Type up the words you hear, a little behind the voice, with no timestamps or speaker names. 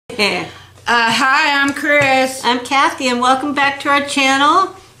Hi, I'm Chris. I'm Kathy, and welcome back to our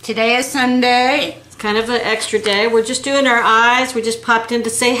channel. Today is Sunday. It's kind of an extra day. We're just doing our eyes. We just popped in to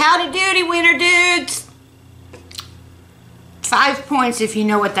say howdy doody, wiener dudes. 5 points if you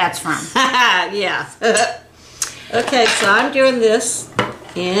know what that's from. Yeah. Okay, so I'm doing this,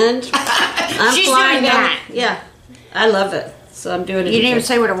 and I'm She's flying doing down. that. Yeah, I love it. So I'm doing it. You didn't even again.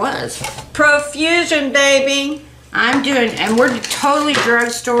 say what it was. Profusion, baby. I'm doing, and we're totally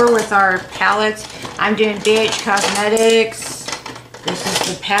drugstore with our palettes. I'm doing BH Cosmetics. This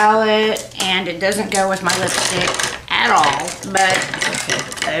is the palette, and it doesn't go with my lipstick at all, but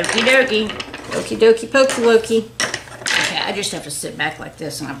okie dokie. Okie dokie, pokey wokey. Okay, I just have to sit back like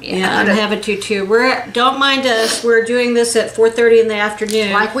this, and I'll be Yeah, I'm having to too. Don't mind us. We're doing this at 4:30 in the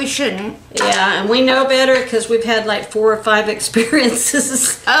afternoon. like we shouldn't. Yeah, and we know better because we've had like 4 or 5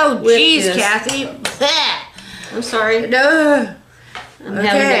 experiences. Oh, with geez, this. Kathy. I'm sorry. No. I'm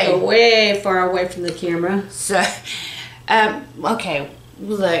having to go way far away from the camera. So, okay,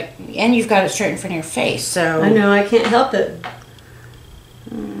 look, and you've got it straight in front of your face, so. I know, I can't help it.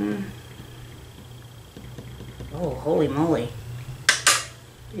 Oh, holy moly.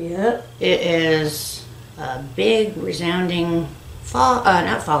 Yep. It is a big, resounding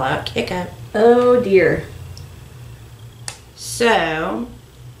not fallout, kick up. Oh dear. So,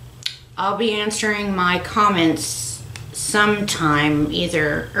 I'll be answering my comments sometime,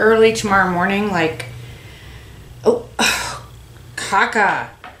 either early tomorrow morning, like, oh, caca,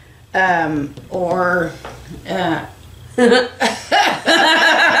 or,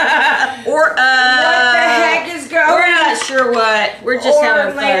 Or, what the heck is going on? We're not sure what. We're just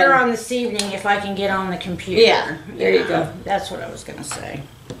having fun. Later on this evening if I can get on the computer. Yeah, there you go. That's what I was going to say.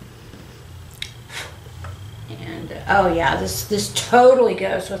 And, oh yeah, this totally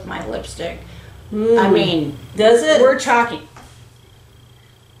goes with my lipstick. I mean, does it? we're talking.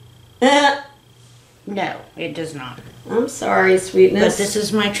 No, it does not. I'm sorry, sweetness. But this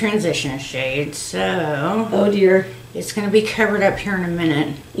is my transition shade, so Oh dear. it's going to be covered up here in a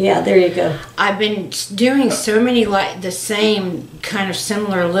minute. Yeah, there you go. I've been doing so many like the same kind of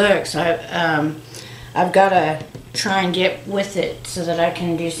similar looks. I've got to try and get with it so that I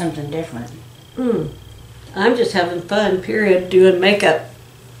can do something different. I'm just having fun, period, doing makeup.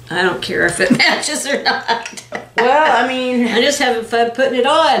 I don't care if it matches or not. Well, I mean, I'm just having fun putting it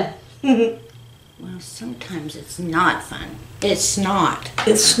on. well, sometimes it's not fun. It's not.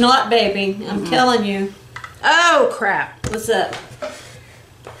 It's not, baby. I'm telling you. Oh crap! What's up?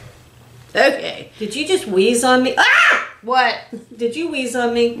 Okay. Did you just wheeze on me? Ah! What? Did you wheeze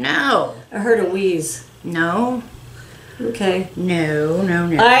on me? No. I heard a wheeze. No. Okay. No.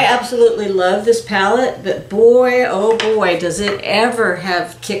 I absolutely love this palette, but boy, oh boy, does it ever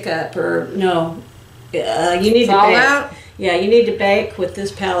have kick up or no. You need to Fallout? bake. Yeah, you need to bake with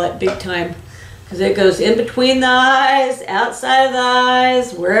this palette big time. Because it goes in between the eyes, outside of the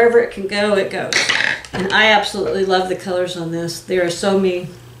eyes, wherever it can go, it goes. And I absolutely love the colors on this. They are so me.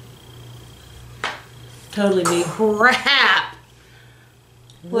 Totally me. Crap!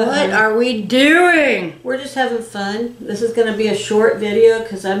 What are we doing? We're just having fun. This is going to be a short video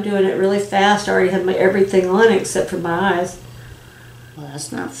because I'm doing it really fast. I already have my everything on except for my eyes. Well,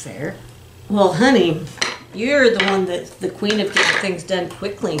 that's not fair. Well, honey, you're the one that's the queen of getting things done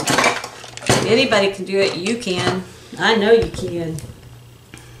quickly. If anybody can do it, you can. I know you can.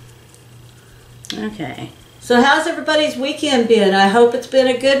 Okay. So how's everybody's weekend been? I hope it's been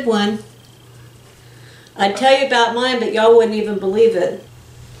a good one. I'd tell you about mine, but y'all wouldn't even believe it.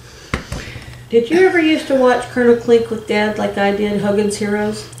 Did you ever used to watch Colonel Klink with Dad like I did, Hogan's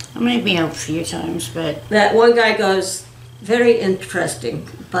Heroes? Maybe a few times, but... That one guy goes, very interesting,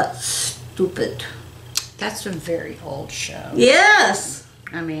 but stupid. That's a very old show. Yes!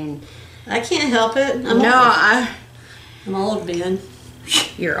 I mean... I can't help it. I'm an old man.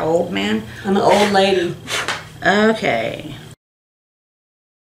 You're old, man? I'm an old lady. Okay.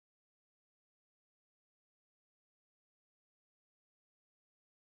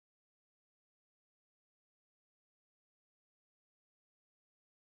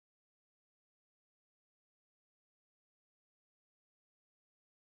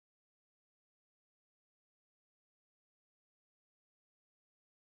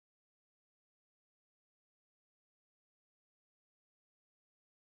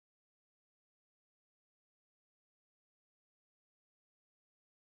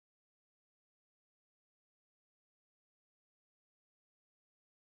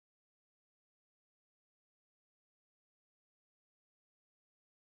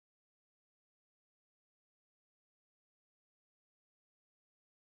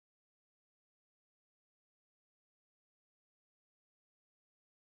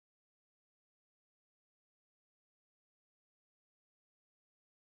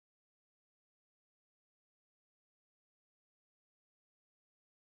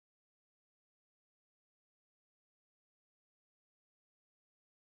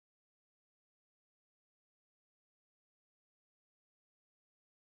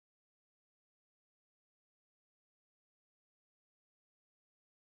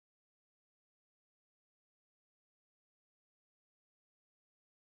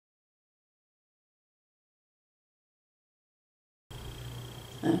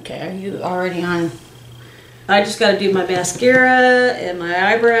 Okay, are you already on? I just got to do my mascara and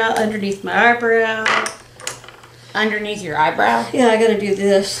my eyebrow, underneath my eyebrow. Underneath your eyebrow? Yeah, I got to do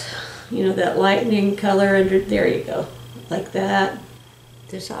this. You know, that lightning color under, there you go. Like that.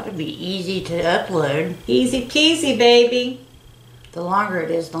 This ought to be easy to upload. Easy peasy, baby. The longer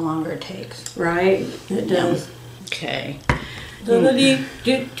it is, the longer it takes. Right, it does. Okay. I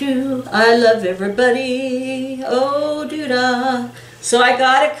love everybody. Oh, doo-da. So I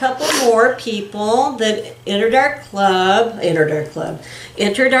got a couple more people that entered our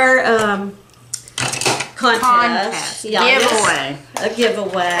contest. Yeah, giveaway. A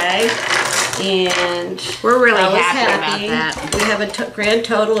giveaway. And We're really I was happy about that. We have a grand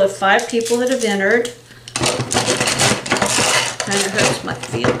total of 5 people that have entered. Kind of hurts my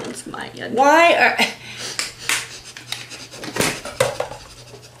feelings, Maya. Why are...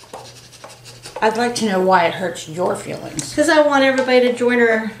 I'd like to know why it hurts your feelings. Because I want everybody to join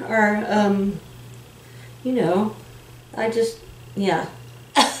our you know, yeah.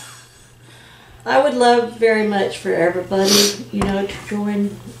 I would love very much for everybody, you know, to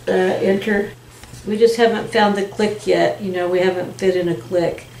join, enter. We just haven't found the click yet, you know, we haven't fit in a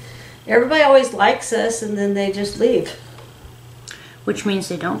click. Everybody always likes us and then they just leave. Which means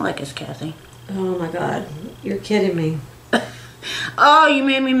they don't like us, Kathy. Oh my God, you're kidding me. Oh, you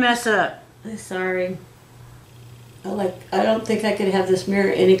made me mess up. I'm sorry. I don't think I could have this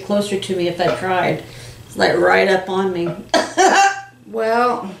mirror any closer to me if I tried. It's like right up on me.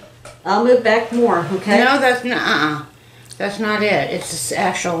 Well, I'll move back more, okay? no, that's not. That's not it. It's the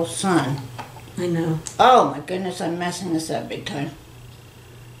actual sun. I know. Oh my goodness, I'm messing this up big time.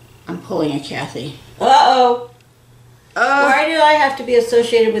 I'm pulling a Kathy. Uh-oh. Why do I have to be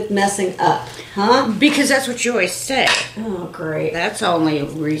associated with messing up? Huh? Because that's what you always say. Oh, great. That's the only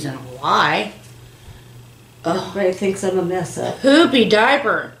reason why. Everybody thinks I'm a mess up. Poopy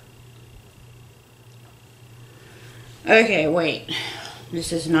diaper. Okay, wait.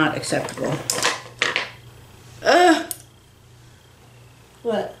 This is not acceptable.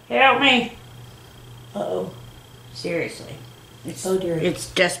 What? Help me. Uh-oh. Seriously. It's, oh, dear. It's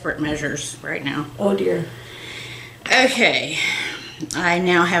desperate measures right now. Oh, dear. Okay. I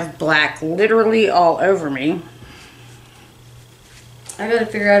now have black literally all over me. I gotta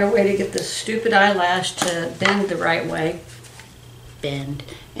figure out a way to get this stupid eyelash to bend the right way. Bend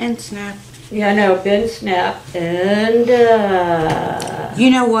and snap. Yeah, I know. Bend, snap, and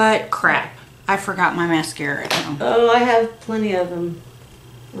You know what? Crap. I forgot my mascara at home. oh, I have plenty of them.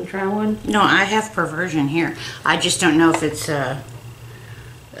 Want to try one? No, I have Perversion here. I just don't know if it's,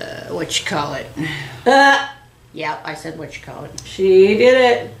 what you call it. Yeah, I said what you call it. She did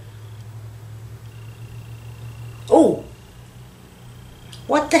it. Oh!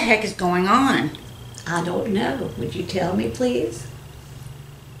 What the heck is going on? I don't know. Would you tell me, please?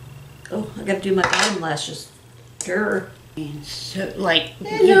 Oh, I gotta do my bottom lashes. Sure. And so, like,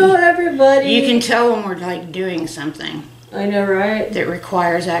 Hello, everybody. you can tell when we're, like, doing something I know, right? that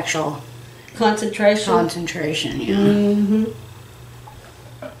requires actual Concentration. yeah. Mm-hmm.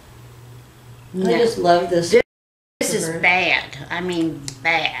 I just love this. This is bad. I mean,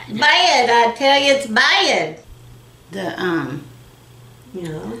 bad. Bad, I tell you, it's bad. The, You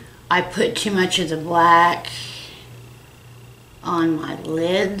know? I put too much of the black on my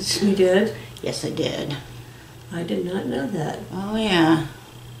lids. You did? Yes, I did. I did not know that. Oh, yeah.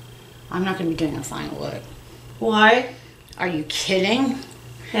 I'm not going to be doing a final look. Why? Are you kidding?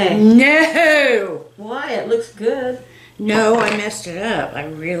 Hey. No! Why? It looks good. No, I messed it up. I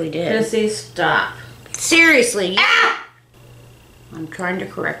really did. Jesse, stop. Seriously. Ah! I'm trying to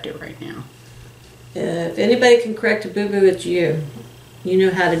correct it right now. If anybody can correct a boo-boo, it's you. You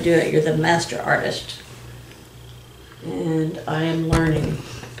know how to do it. You're the master artist. And I am learning.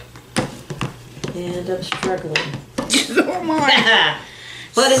 And I'm struggling. So am I.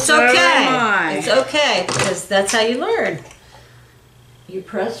 But it's So okay. am I. It's okay, because that's how you learn. You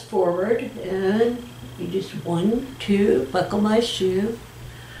press forward, and you just 1, 2, buckle my shoe.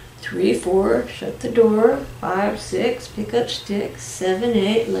 3, 4, shut the door. 5, 6, pick up sticks. 7,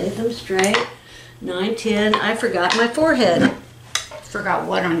 8, lay them straight. 9, 10. I forgot my forehead. Forgot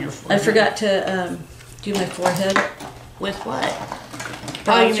what on your forehead? I forgot to do my forehead. With what?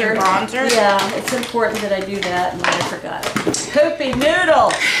 Oh, you mean bronzer? Yeah, it's important that I do that, and I forgot it. Poopy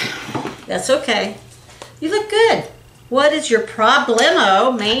noodle! That's okay. You look good. What is your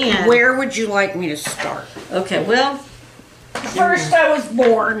problemo, man? Where would you like me to start? Okay, well. First I was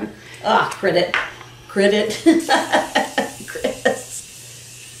born. Ah, credit. Credit.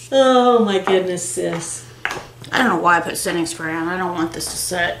 Chris. Oh my goodness, sis. I don't know why I put setting spray on. I don't want this to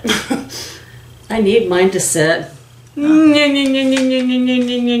set. I need mine to set.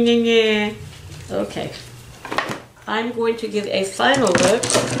 Okay. I'm going to give a final look,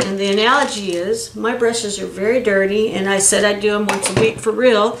 and the analogy is my brushes are very dirty, and I said I'd do them once a week for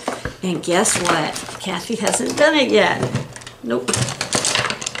real, and guess what? Kathy hasn't done it yet. Nope.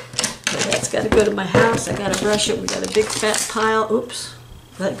 But that's got to go to my house. I got to brush it. We got a big fat pile. Oops.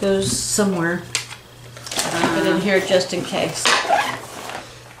 That goes somewhere. I'll keep it in here just in case.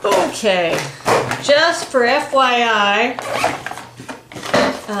 Okay. Just for FYI,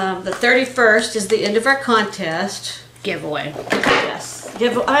 the 31st is the end of our contest. Giveaway. Yes.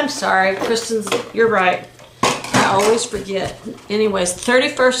 I'm sorry, Kristen's, you're right. I always forget. Anyways,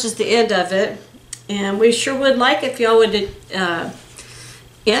 31st is the end of it. And we sure would like if y'all would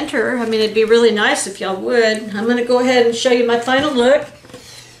enter. I mean, it'd be really nice if y'all would. I'm going to go ahead and show you my final look.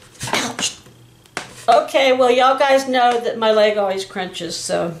 Ouch. Okay, well, y'all guys know that my leg always crunches,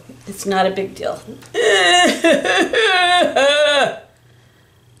 so it's not a big deal.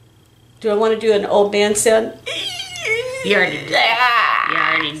 Do I want to do an old man sound? You already did. You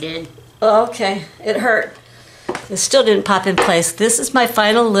already did. Okay, it hurt. It still didn't pop in place. This is my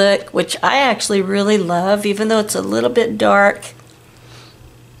final look, which I actually really love, even though it's a little bit dark.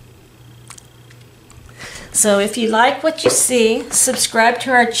 So if you like what you see, subscribe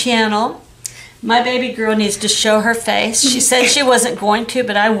to our channel. My baby girl needs to show her face. She said she wasn't going to,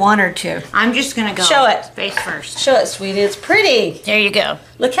 but I want her to. I'm just going to go. Show it. Face first. Show it, sweetie. It's pretty. There you go.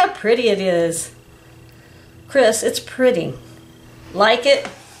 Look how pretty it is. Chris, it's pretty. Like it?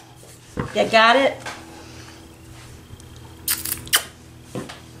 You got it?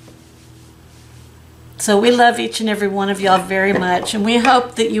 So we love each and every one of y'all very much, and we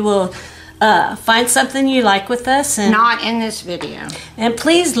hope that you will find something you like with us. And not in this video. And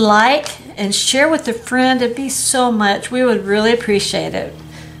please like and share with a friend. It'd be so much. We would really appreciate it.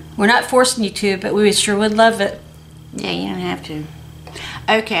 We're not forcing you to, but we sure would love it. Yeah, you don't have to.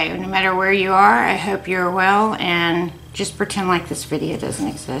 Okay, no matter where you are, I hope you're well, and just pretend like this video doesn't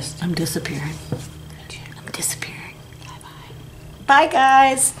exist. I'm disappearing. I'm disappearing. Bye-bye. Bye,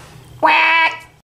 guys. Quack!